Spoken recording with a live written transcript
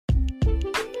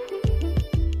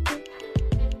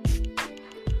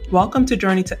Welcome to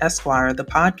Journey to Esquire, the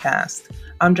podcast.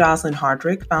 I'm Joseline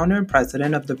Hardrick, founder and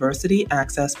president of Diversity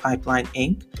Access Pipeline,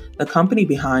 Inc., the company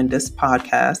behind this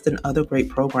podcast and other great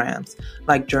programs,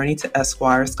 like Journey to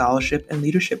Esquire Scholarship and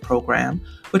Leadership Program,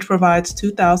 which provides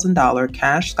 $2,000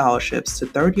 cash scholarships to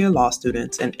third-year law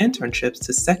students and internships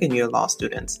to second-year law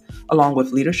students, along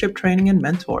with leadership training and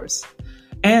mentors.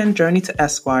 And Journey to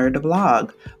Esquire, the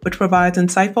blog, which provides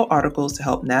insightful articles to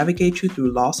help navigate you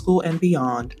through law school and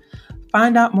beyond.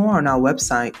 Find out more on our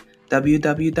website,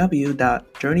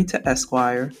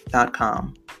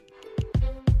 www.journeytoesquire.com.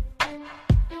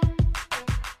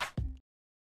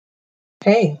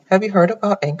 Hey, have you heard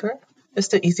about Anchor? It's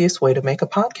the easiest way to make a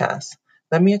podcast.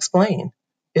 Let me explain.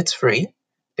 It's free.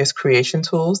 There's creation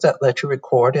tools that let you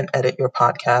record and edit your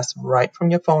podcast right from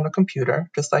your phone or computer,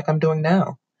 just like I'm doing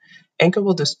now. Anchor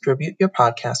will distribute your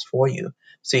podcast for you,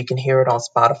 so you can hear it on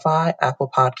Spotify,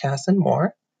 Apple Podcasts, and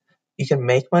more. You can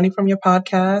make money from your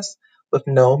podcast with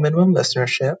no minimum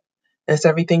listenership, and it's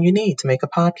everything you need to make a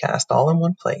podcast all in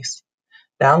one place.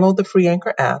 Download the free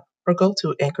Anchor app or go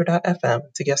to anchor.fm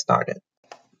to get started.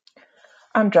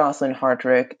 I'm Joseline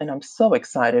Hardrick, and I'm so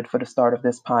excited for the start of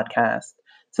this podcast.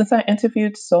 Since I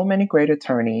interviewed so many great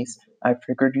attorneys, I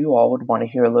figured you all would want to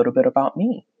hear a little bit about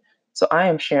me. So I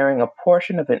am sharing a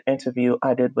portion of an interview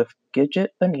I did with Gidget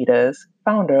Benitez,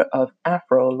 founder of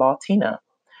AfroLAWtina.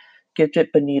 Gidget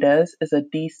Benitez is a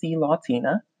DC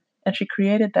Latina, and she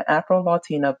created the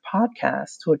AfroLAWtina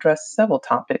podcast to address several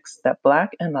topics that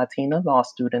Black and Latina law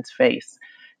students face,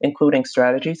 including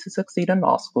strategies to succeed in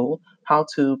law school, how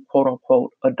to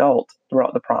quote-unquote adult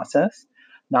throughout the process,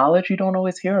 knowledge you don't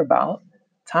always hear about,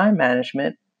 time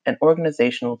management and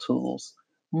organizational tools,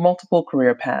 multiple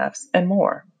career paths, and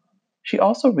more. She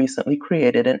also recently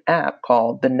created an app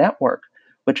called The Network,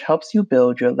 which helps you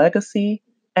build your legacy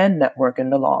and network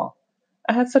in the law.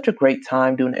 I had such a great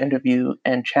time doing the interview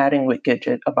and chatting with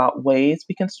Gidget about ways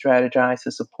we can strategize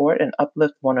to support and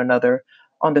uplift one another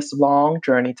on this long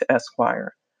journey to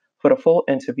Esquire. For the full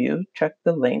interview, check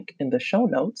the link in the show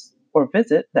notes or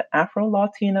visit the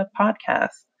AfroLAWtina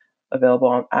podcast, available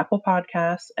on Apple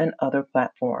Podcasts and other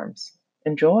platforms.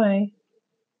 Enjoy!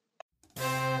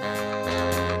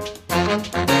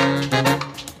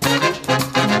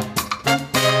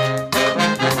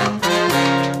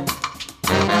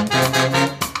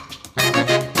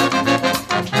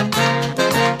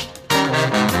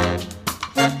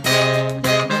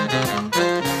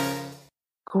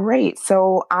 Great.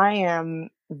 So I am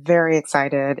very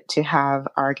excited to have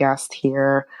our guest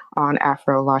here on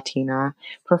AfroLAWtina.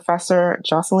 Professor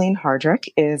Joseline Hardrick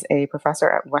is a professor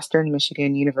at Western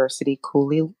Michigan University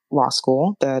Cooley Law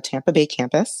School, the Tampa Bay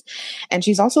campus, and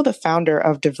she's also the founder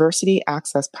of Diversity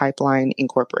Access Pipeline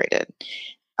Incorporated.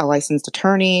 A licensed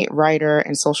attorney, writer,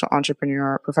 and social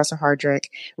entrepreneur, Professor Hardrick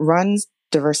runs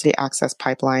Diversity Access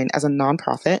Pipeline as a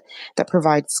nonprofit that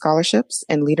provides scholarships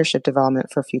and leadership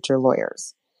development for future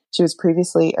lawyers. She was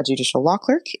previously a judicial law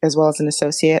clerk, as well as an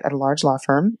associate at a large law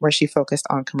firm where she focused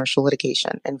on commercial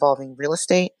litigation involving real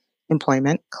estate,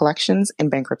 employment, collections, and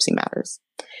bankruptcy matters.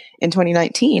 In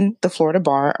 2019, the Florida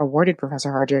Bar awarded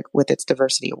Professor Hardrick with its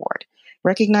Diversity Award,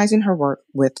 recognizing her work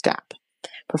with DAP.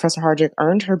 Professor Hardrick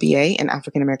earned her BA in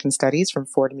African American Studies from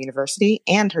Fordham University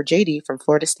and her JD from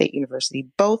Florida State University,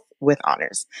 both with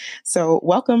honors. So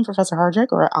welcome, Professor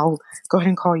Hardrick, or I'll go ahead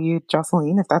and call you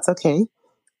Joseline, if that's okay.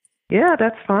 Yeah,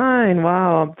 that's fine.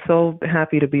 Wow, I'm so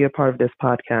happy to be a part of this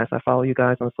podcast. I follow you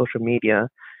guys on social media.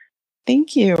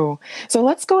 Thank you. So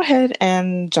let's go ahead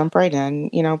and jump right in.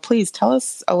 Please tell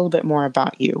us a little bit more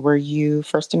about you. Were you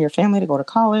first in your family to go to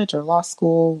college or law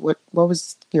school? What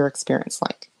was your experience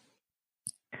like?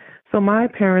 So my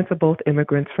parents are both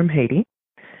immigrants from Haiti,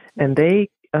 and they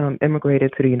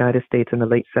immigrated to the United States in the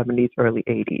late 70s, early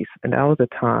 80s. And that was a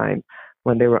time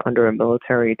when they were under a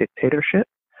military dictatorship.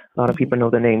 A lot of people know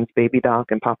the names Baby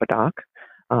Doc and Papa Doc,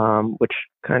 which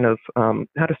kind of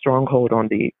had a stronghold on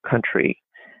the country.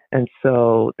 And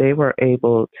so they were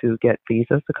able to get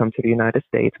visas to come to the United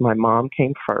States. My mom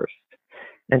came first.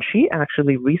 And she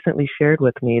actually recently shared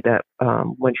with me that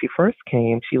when she first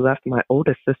came, she left my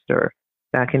oldest sister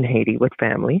back in Haiti with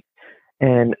family.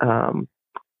 And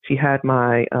she had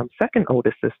my second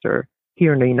oldest sister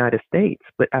here in the United States.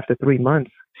 But after 3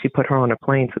 months, she put her on a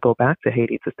plane to go back to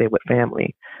Haiti to stay with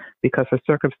family because her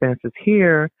circumstances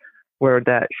here were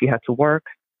that she had to work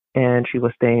and she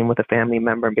was staying with a family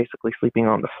member and basically sleeping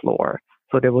on the floor.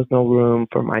 So there was no room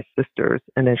for my sisters.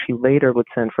 And then she later would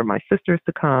send for my sisters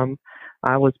to come.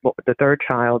 I was the third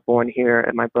child born here,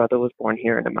 and my brother was born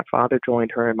here, and then my father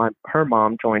joined her, and her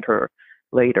mom joined her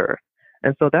later.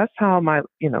 And so that's how my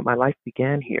life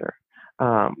began here.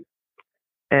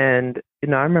 And,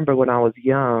 I remember when I was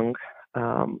young,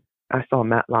 I saw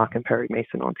Matlock and Perry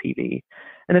Mason on TV.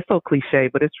 And it's so cliche,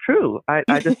 but it's true.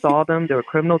 I just saw them. They were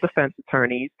criminal defense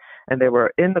attorneys, and they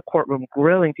were in the courtroom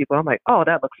grilling people. I'm like, oh,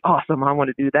 that looks awesome. I want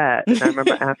to do that. And I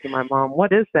remember asking my mom,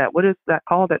 what is that? What is that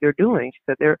called that they're doing? She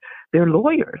said, they're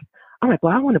lawyers. I'm like,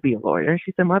 well, I want to be a lawyer. And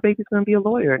she said, my baby's going to be a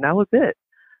lawyer. And that was it.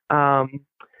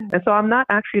 And so I'm not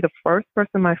actually the first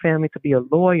person in my family to be a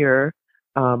lawyer.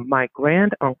 My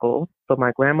granduncle, so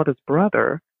my grandmother's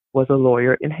brother, was a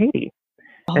lawyer in Haiti.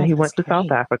 And Oh, he that's went to South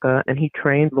great. Africa and he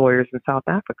trained lawyers in South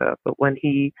Africa. But when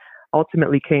he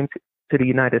ultimately came to the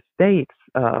United States,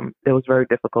 it was very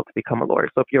difficult to become a lawyer.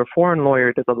 So if you're a foreign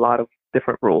lawyer, there's a lot of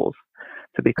different rules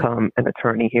to become an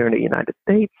attorney here in the United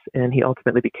States. And he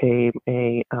ultimately became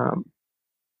a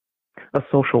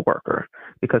social worker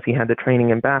because he had the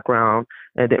training and background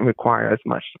and didn't require as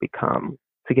much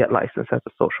to get licensed as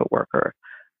a social worker.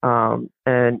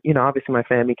 And, obviously my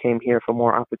family came here for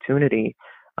more opportunity.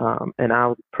 And I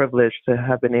was privileged to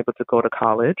have been able to go to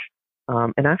college.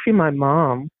 And actually my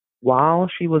mom, while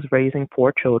she was raising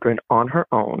 4 children on her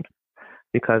own,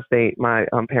 because my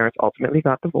parents ultimately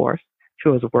got divorced, she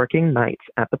was working nights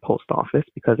at the post office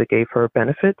because it gave her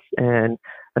benefits and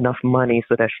enough money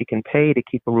so that she can pay to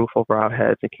keep a roof over our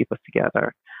heads and keep us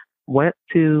together. Went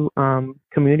to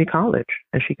community college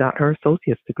and she got her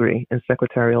associate's degree in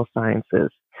secretarial sciences.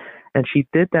 And she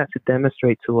did that to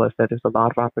demonstrate to us that there's a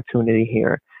lot of opportunity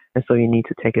here. And so you need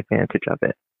to take advantage of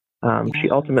it.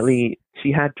 Yes.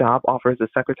 She had job offers as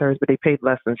secretaries, but they paid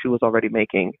less than she was already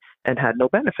making and had no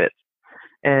benefits.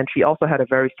 And she also had a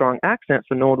very strong accent,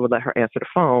 so no one would let her answer the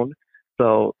phone.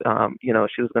 So,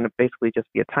 she was going to basically just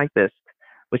be a typist,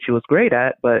 which she was great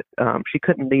at, but she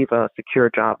couldn't leave a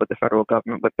secure job with the federal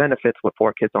government with benefits with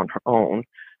 4 kids on her own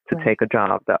to Right. take a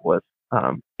job that was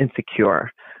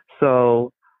insecure.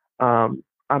 So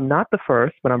I'm not the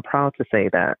first, but I'm proud to say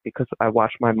that because I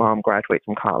watched my mom graduate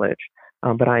from college.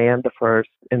 But I am the first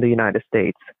in the United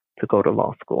States to go to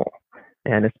law school.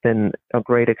 And it's been a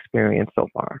great experience so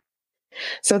far.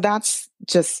 So that's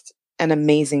just an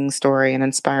amazing story, an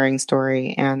inspiring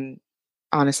story. And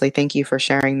honestly, thank you for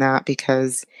sharing that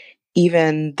because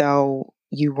even though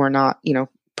you were not,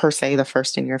 per se the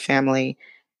first in your family,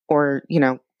 or,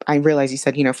 I realize you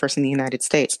said, first in the United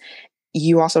States,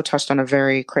 you also touched on a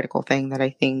very critical thing that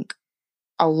I think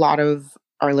a lot of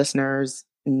our listeners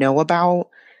know about,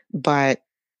 but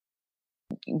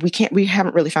we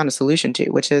haven't really found a solution to,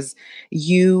 which is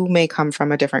you may come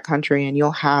from a different country and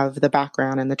you'll have the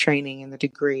background and the training and the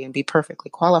degree and be perfectly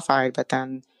qualified, but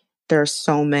then there are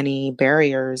so many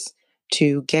barriers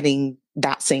to getting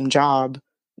that same job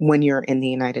when you're in the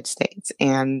United States.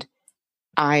 And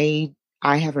I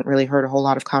I haven't really heard a whole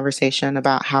lot of conversation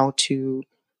about how to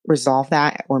resolve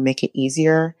that or make it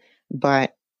easier,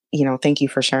 but thank you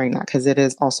for sharing that because it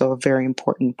is also a very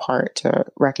important part to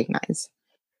recognize.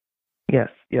 Yes,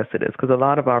 it is. Because a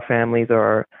lot of our families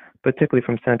are, particularly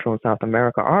from Central and South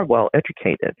America, are well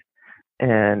educated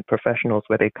and professionals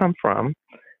where they come from.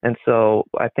 And so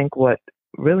I think what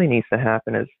really needs to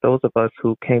happen is those of us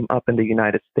who came up in the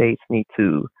United States need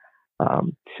to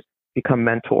become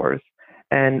mentors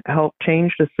and help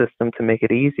change the system to make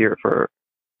it easier for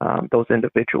those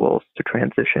individuals to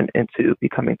transition into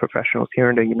becoming professionals here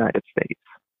in the United States.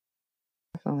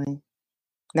 Definitely.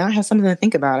 Now I have something to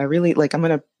think about. I really I'm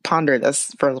going to ponder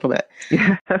this for a little bit.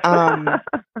 Yeah. Um,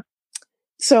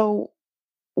 so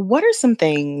what are some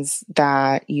things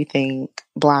that you think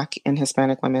Black and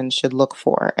Hispanic women should look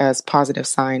for as positive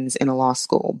signs in a law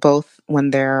school, both when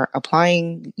they're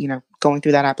applying, going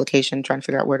through that application, trying to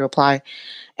figure out where to apply,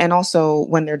 and also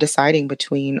when they're deciding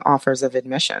between offers of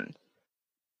admission?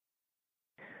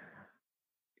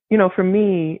 For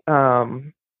me,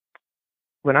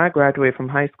 when I graduated from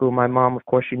high school, my mom, of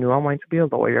course, she knew I wanted to be a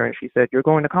lawyer, and she said, "You're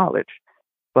going to college."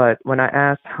 But when I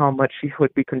asked how much she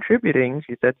would be contributing,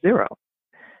 she said 0.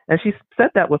 And she said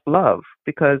that with love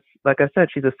because, like I said,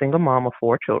 she's a single mom of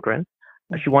 4 children.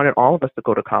 She wanted all of us to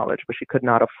go to college, but she could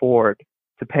not afford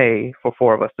to pay for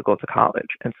 4 of us to go to college.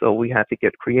 And so we had to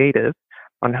get creative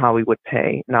on how we would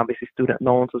pay. And obviously, student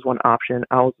loans was one option.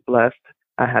 I was blessed.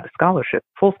 I had a scholarship,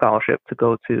 full scholarship to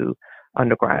go to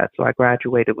undergrad. So I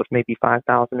graduated with maybe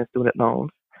 5,000 in student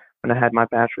loans when I had my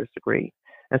bachelor's degree.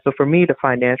 And so for me, the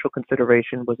financial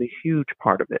consideration was a huge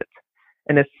part of it.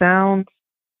 And it sounds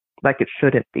like it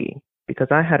shouldn't be because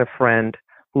I had a friend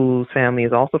whose family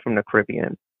is also from the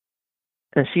Caribbean.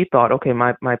 And she thought, okay,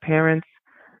 my parents,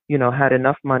 had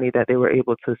enough money that they were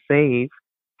able to save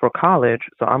for college.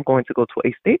 So I'm going to go to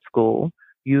a state school,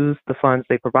 use the funds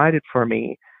they provided for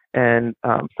me, and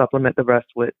supplement the rest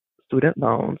with student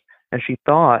loans And she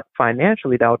thought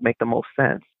financially that would make the most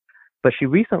sense. But she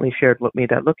recently shared with me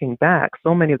that looking back,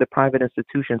 so many of the private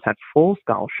institutions had full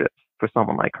scholarships for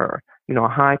someone like her, a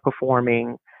high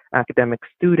performing academic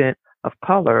student of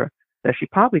color, that she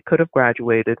probably could have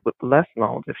graduated with less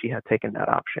loans if she had taken that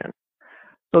option.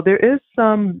 So there is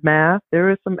some math, there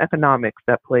is some economics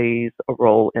that plays a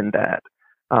role in that.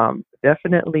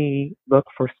 Definitely look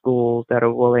for schools that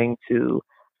are willing to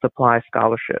supply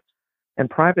scholarships. And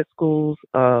private schools,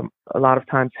 a lot of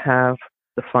times have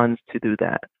the funds to do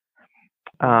that.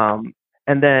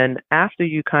 And then after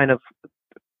you kind of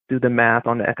do the math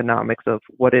on the economics of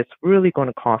what it's really going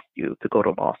to cost you to go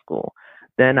to law school,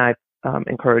 then I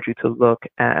encourage you to look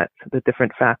at the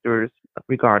different factors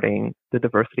regarding the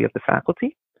diversity of the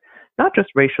faculty, not just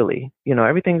racially.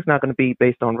 Everything's not going to be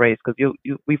based on race, because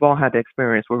we've all had the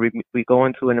experience where we go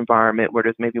into an environment where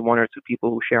there's maybe one or two people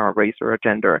who share a race or a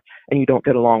gender, and you don't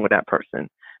get along with that person.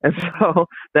 And so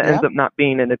that ends up not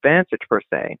being an advantage per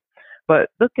se. But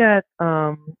look at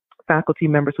faculty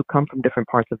members who come from different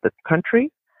parts of the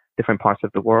country, different parts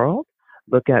of the world.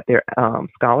 Look at their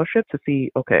scholarship to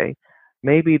see, okay,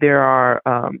 maybe there are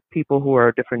people who are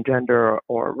a different gender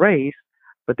or race,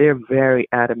 but they're very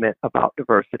adamant about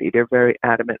diversity. They're very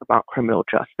adamant about criminal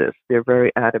justice. They're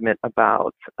very adamant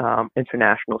about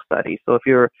international studies. So if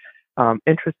you're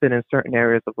interested in certain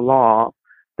areas of law,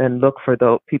 then look for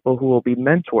the people who will be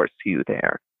mentors to you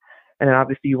there. And then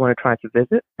obviously you want to try to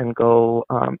visit and go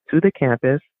to the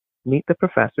campus, meet the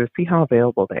professors, see how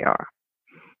available they are.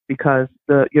 Because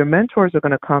your mentors are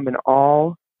going to come in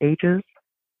all ages,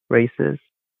 races,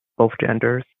 both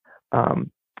genders,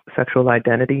 sexual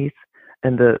identities.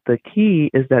 And the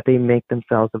key is that they make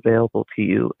themselves available to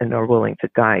you and are willing to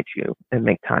guide you and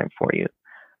make time for you.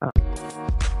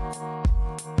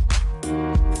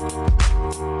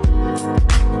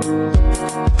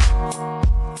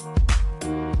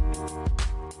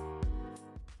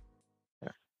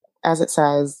 As it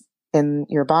says in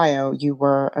your bio, you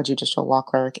were a judicial law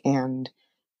clerk, and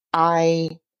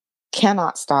I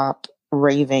cannot stop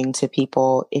raving to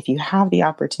people, if you have the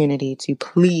opportunity to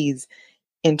please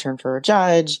intern for a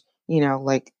judge,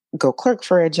 like go clerk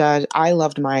for a judge. I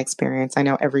loved my experience. I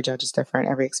know every judge is different.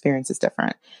 Every experience is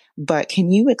different. But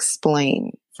can you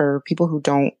explain for people who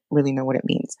don't really know what it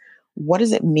means? What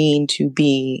does it mean to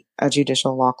be a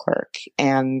judicial law clerk?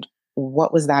 And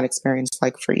what was that experience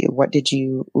like for you? What did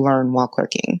you learn while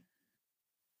clerking?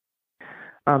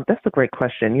 That's a great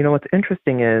question. What's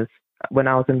interesting is when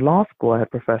I was in law school, I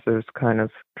had professors kind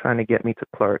of trying to get me to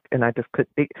clerk, and I just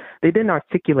they didn't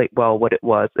articulate well what it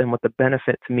was and what the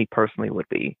benefit to me personally would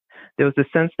be. There was a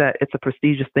sense that it's a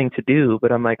prestigious thing to do,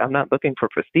 but I'm like, I'm not looking for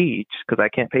prestige because I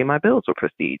can't pay my bills with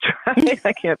prestige. Right?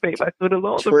 I can't pay my student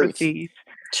loans with prestige.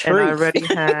 And I already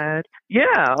had,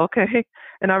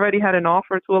 and I already had an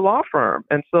offer to a law firm.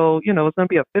 And so, it's going to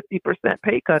be a 50%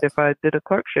 pay cut if I did a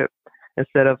clerkship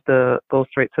instead of go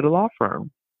straight to the law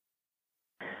firm.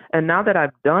 And now that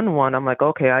I've done one, I'm like,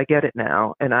 okay, I get it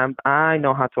now. And I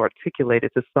know how to articulate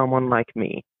it to someone like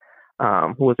me,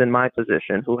 who was in my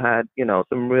position, who had,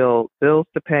 some real bills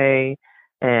to pay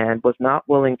and was not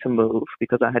willing to move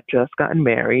because I had just gotten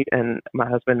married and my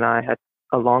husband and I had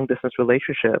a long distance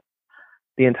relationship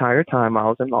the entire time I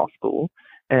was in law school.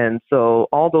 And so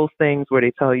all those things where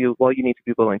they tell you, well, you need to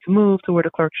be willing to move to where the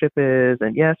clerkship is.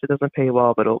 And yes, it doesn't pay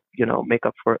well, but it'll, make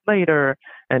up for it later.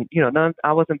 And,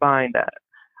 I wasn't buying that.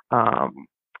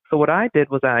 So what I did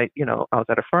was I was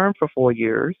at a firm for 4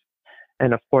 years.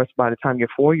 And of course, by the time you're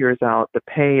 4 years out, the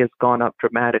pay has gone up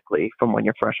dramatically from when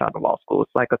you're fresh out of law school.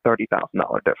 It's like a $30,000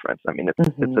 difference. I mean,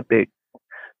 it's a big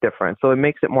difference. So it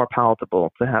makes it more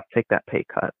palatable to take that pay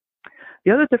cut.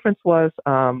 The other difference was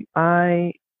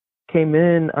I came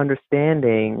in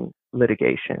understanding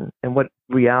litigation and what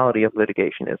reality of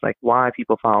litigation is, like why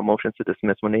people file motions to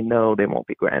dismiss when they know they won't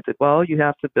be granted. Well, you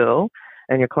have to bill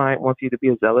and your client wants you to be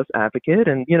a zealous advocate.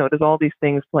 And, there's all these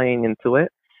things playing into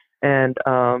it. And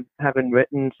having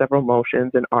written several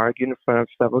motions and argued in front of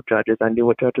several judges, I knew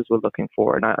what judges were looking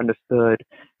for. And I understood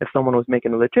if someone was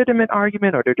making a legitimate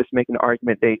argument or they're just making an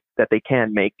argument that they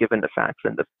can make given the facts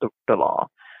and the law,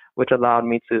 which allowed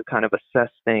me to kind of assess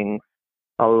things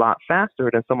a lot faster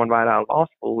than someone right out of law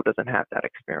school who doesn't have that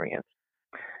experience.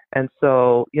 And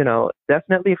so,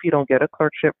 definitely if you don't get a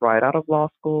clerkship right out of law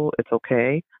school, it's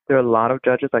okay. There are a lot of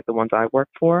judges like the ones I work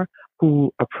for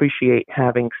who appreciate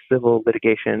having civil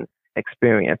litigation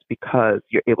experience because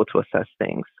you're able to assess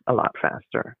things a lot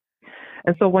faster.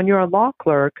 And so when you're a law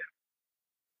clerk,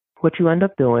 what you end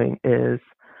up doing is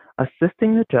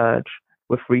assisting the judge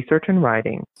with research and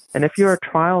writing. And if you're a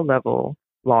trial level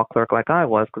law clerk like I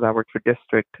was, because I worked for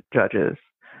district judges,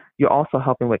 you're also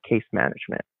helping with case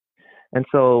management. And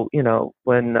so,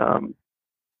 when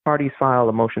parties file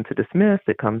a motion to dismiss,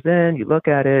 it comes in, you look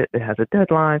at it, it has a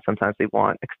deadline. Sometimes they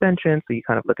want extensions. So you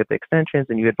kind of look at the extensions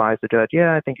and you advise the judge,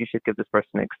 yeah, I think you should give this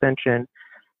person an extension.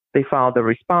 They file the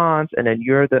response, and then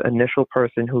you're the initial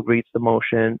person who reads the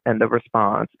motion and the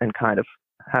response and kind of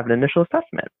have an initial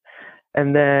assessment.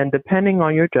 And then depending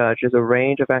on your judge, there's a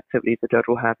range of activities the judge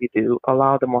will have you do. A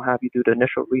lot of them will have you do the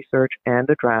initial research and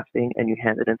the drafting, and you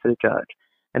hand it into the judge.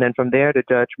 And then from there, the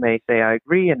judge may say, I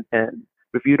agree, and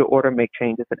review the order, make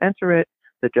changes, and enter it.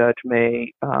 The judge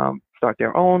may start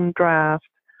their own draft.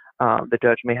 The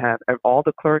judge may have all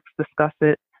the clerks discuss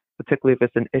it, particularly if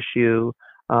it's an issue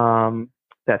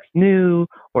that's new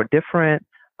or different.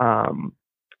 And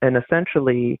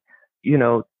essentially,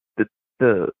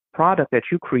 the product that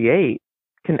you create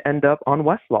can end up on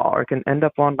Westlaw, or can end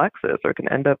up on Lexis, or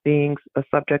can end up being a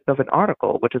subject of an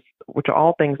article, which are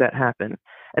all things that happen,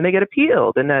 and they get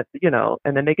appealed, and and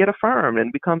then they get affirmed and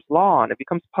it becomes law and it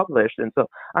becomes published. And so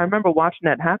I remember watching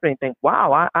that happen and think,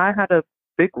 wow, I had a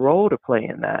big role to play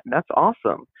in that, and that's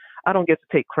awesome. I don't get to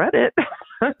take credit.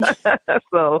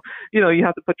 So, you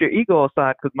have to put your ego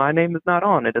aside, because my name is not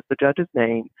on it. It's the judge's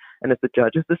name and it's the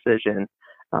judge's decision.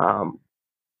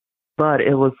 But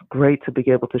it was great to be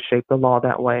able to shape the law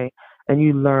that way. And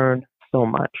you learn so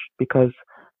much, because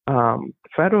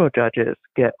federal judges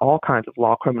get all kinds of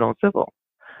law, criminal and civil.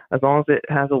 As long as it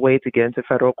has a way to get into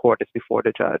federal court, it's before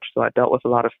the judge. So I dealt with a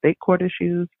lot of state court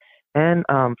issues and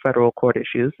federal court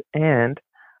issues, and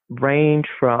range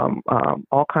from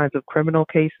all kinds of criminal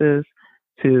cases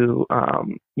to,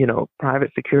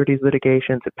 private securities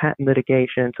litigation, to patent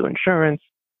litigation, to insurance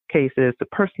cases, to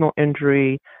personal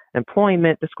injury,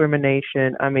 employment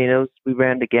discrimination. I mean, we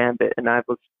ran the gambit, and I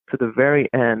was to the very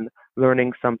end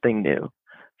learning something new.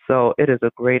 So it is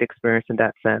a great experience in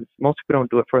that sense. Most people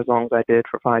don't do it for as long as I did,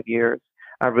 for 5 years.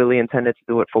 I really intended to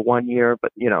do it for 1 year,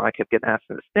 but I kept getting asked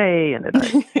to stay, and then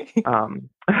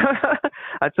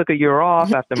I took a year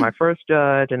off after my first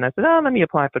judge, and I said, let me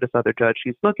apply for this other judge.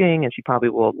 She's looking, and she probably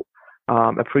will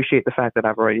appreciate the fact that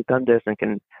I've already done this and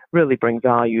can really bring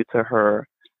value to her,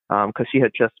 because she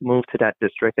had just moved to that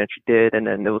district, and she did, and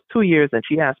then it was 2 years, and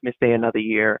she asked me to stay another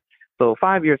year. So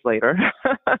 5 years later,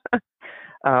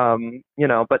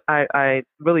 but I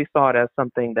really saw it as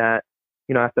something that,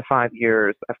 after 5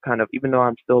 years, I've kind of, even though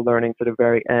I'm still learning to the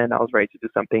very end, I was ready to do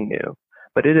something new.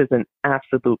 But it is an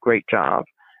absolute great job.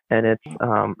 And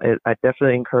I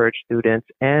definitely encourage students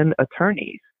and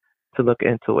attorneys to look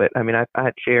into it. I mean, I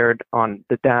had shared on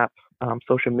the DAP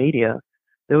social media,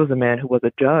 there was a man who was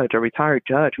a retired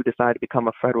judge, who decided to become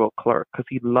a federal clerk because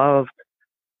he loved,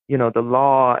 the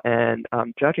law and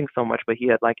judging so much, but he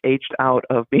had aged out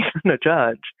of being a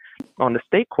judge on the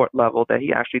state court level, that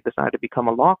he actually decided to become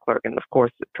a law clerk. And of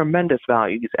course, tremendous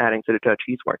value he's adding to the judge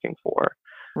he's working for.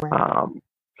 Right.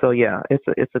 So yeah,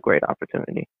 it's a great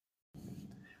opportunity.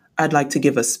 I'd like to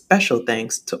give a special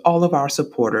thanks to all of our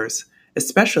supporters,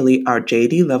 especially our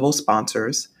JD level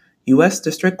sponsors, U.S.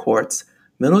 District Courts,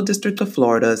 Middle District of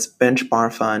Florida's Bench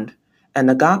Bar Fund, and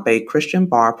Agape Christian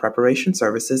Bar Preparation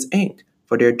Services, Inc.,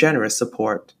 for their generous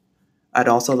support. I'd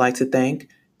also like to thank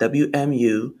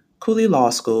WMU, Cooley Law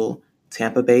School,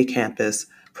 Tampa Bay campus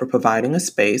for providing a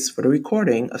space for the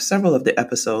recording of several of the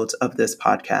episodes of this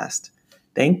podcast.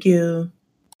 Thank you.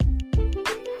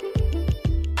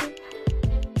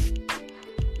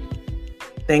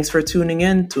 Thanks for tuning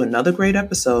in to another great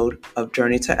episode of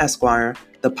Journey to Esquire,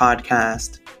 the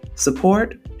podcast.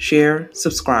 Support, share,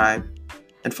 subscribe.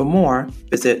 And for more,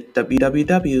 visit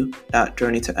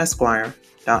www.journeytoesquire.com.